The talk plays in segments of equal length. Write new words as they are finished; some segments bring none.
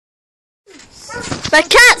My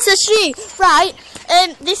cat's a she. Right.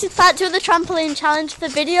 This is part 2 of the trampoline challenge. The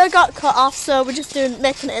video got cut off, so we're just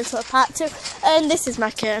making it into a part 2. And this is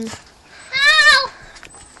my kitten. Ow!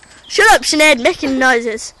 Shut up, Sinead, making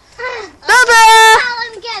noises. Bubba!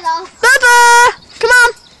 Get off. Bubba! Come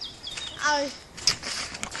on. Oh.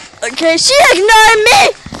 Okay, she ignored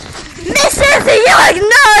me. Mrs. You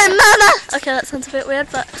ignoring Mama. Okay, that sounds a bit weird,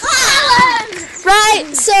 but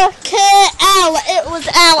right. So K-L. It was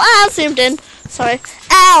L. I zoomed in. Sorry.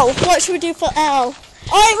 L. What should we do for L?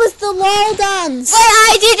 Oh, it was the lol dance. Wait,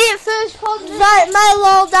 I did it first. Right, my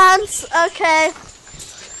lol dance. Okay.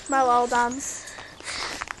 My lol dance.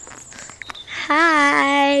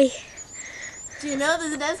 Hi. Do you know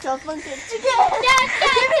there's a dance called Funky Chicken?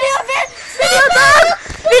 Video Bob!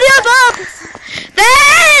 Video Bob!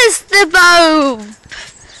 There's the Bob!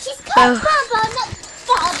 She's called Bubba, not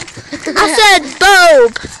Bob. I said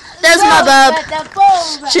Bob. There's my Bob.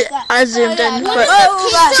 I zoomed in, but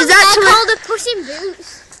she's actually called a Puss in Boots.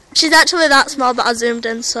 She's actually that small, but I zoomed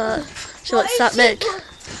in, so she looks that big.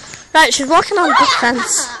 Right, she's walking on a big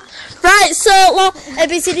fence. Right, so well, A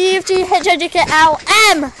B C D E F G H I J K L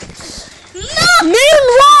M.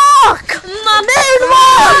 Moonwalk!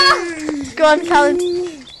 Moonwalk! Go on, Callum.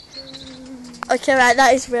 Okay, right,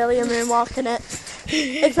 that is really a moonwalk, isn't it?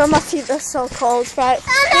 Ignore my feet, they're so cold. Right.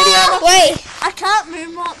 Wait, I can't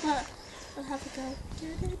moonwalk, but I'll have a go.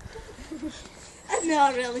 No,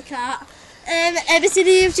 I really can't. A B C D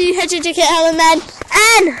E F G H I J K L M N.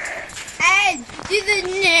 N! And do the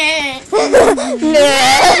nerd.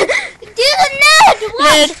 Nerd. Do the nerd.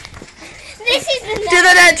 What? Nerd. This is the nerd. Do the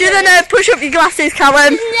nerd, do the nerd. Push up your glasses,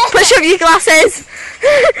 Callum. Push up your glasses.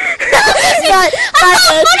 Right,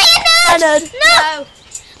 bye, nerd. No.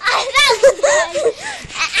 Ow,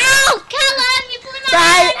 Callum, you put my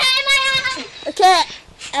hand in my hand. Okay.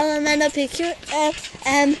 L-M-N-O-P-Q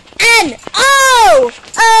M N O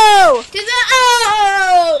O. Do the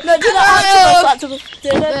O. No, do the O.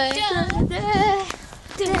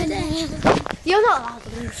 You're not allowed to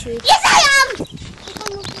YouTube. Yes, I am.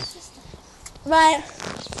 Right.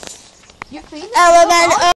 You're L-M-N-O.